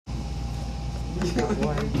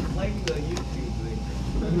Playing the YouTube link.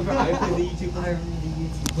 I play the YouTube. I remember the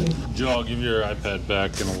YouTube link. Joe, I'll give you your iPad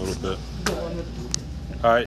back in a little bit. All right.